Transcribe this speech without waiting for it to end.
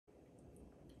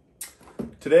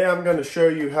Today I'm going to show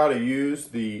you how to use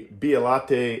the Usa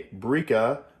A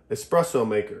Brikka espresso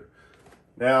maker.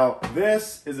 Now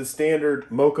this is a standard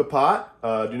mocha pot.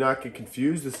 Do not get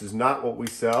confused, this is not what we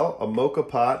sell. A mocha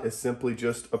pot is simply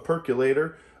just a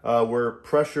percolator where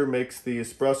pressure makes the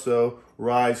espresso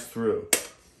rise through.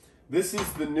 This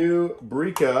is the new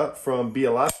Brikka from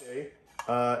Usa.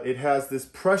 It has this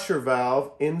pressure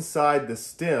valve inside the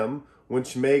stem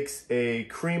which makes a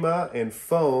crema and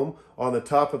foam on the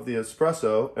top of the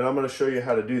espresso, and I'm going to show you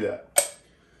how to do that.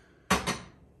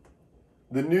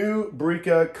 The new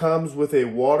Brikka comes with a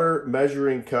water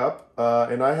measuring cup,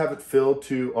 and I have it filled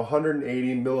to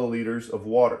 180 milliliters of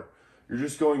water. You're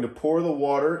just going to pour the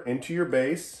water into your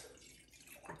base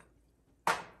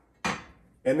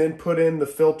and then put in the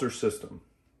filter system.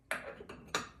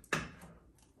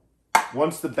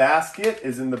 Once the basket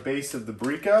is in the base of the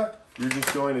Brikka, you're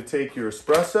just going to take your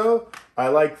espresso. I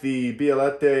like the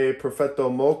Usa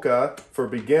Perfetto Mocha for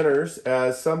beginners,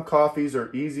 as some coffees are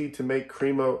easy to make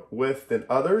crema with than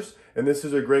others, and this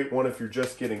is a great one if you're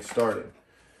just getting started.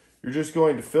 You're just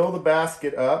going to fill the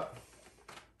basket up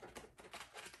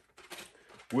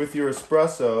with your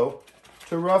espresso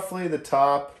to roughly the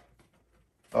top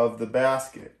of the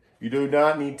basket. You do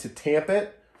not need to tamp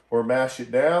it or mash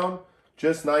it down,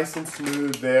 just nice and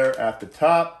smooth there at the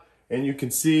top. And you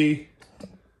can see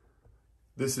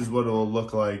this is what it will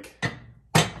look like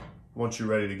once you're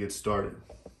ready to get started.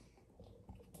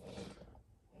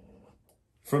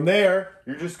 From there,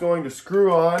 you're just going to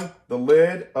screw on the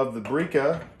lid of the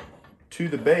Brikka to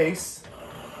the base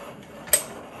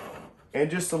and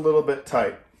just a little bit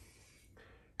tight.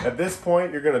 At this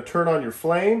point, you're going to turn on your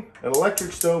flame. An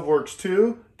electric stove works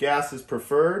too, gas is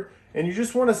preferred, and you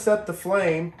just want to set the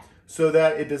flame so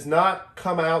that it does not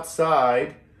come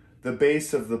outside the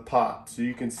base of the pot. So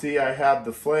you can see I have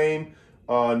the flame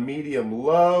on medium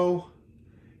low,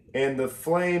 and the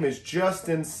flame is just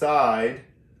inside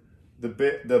the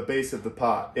base of the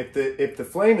pot. If the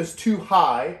flame is too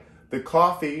high, the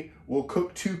coffee will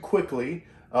cook too quickly,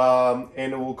 and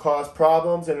it will cause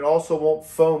problems, and it also won't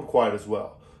foam quite as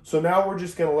well. So now we're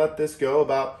just going to let this go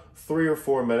about 3 or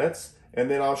 4 minutes,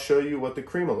 and then I'll show you what the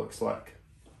crema looks like.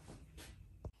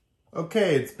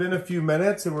 Okay, it's been a few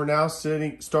minutes and we're now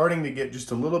starting to get just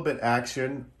a little bit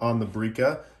action on the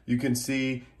Brikka. You can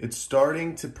see it's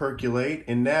starting to percolate,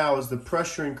 and now as the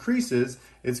pressure increases,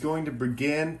 it's going to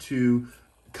begin to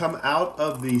come out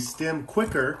of the stem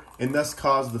quicker and thus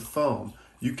cause the foam.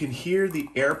 You can hear the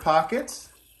air pockets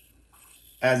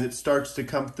as it starts to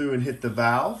come through and hit the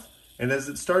valve, and as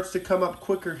it starts to come up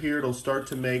quicker here, it'll start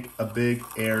to make a big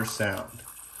air sound.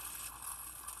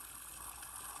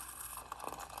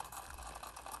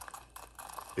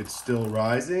 It's still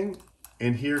rising,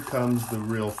 and here comes the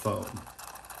real foam.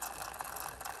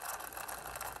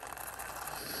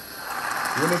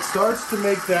 When it starts to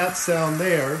make that sound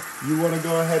there, you want to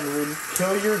go ahead and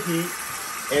kill your heat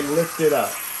and lift it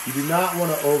up. You do not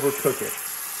want to overcook it.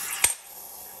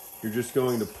 You're just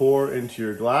going to pour into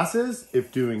your glasses.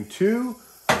 If doing 2,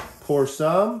 pour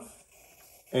some,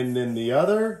 and then the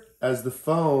other, as the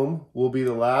foam will be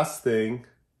the last thing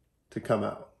to come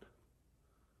out.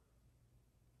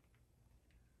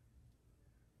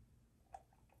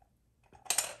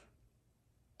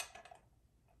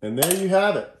 And there you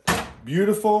have it.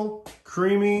 Beautiful,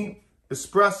 creamy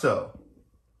espresso.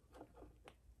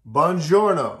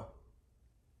 Buongiorno.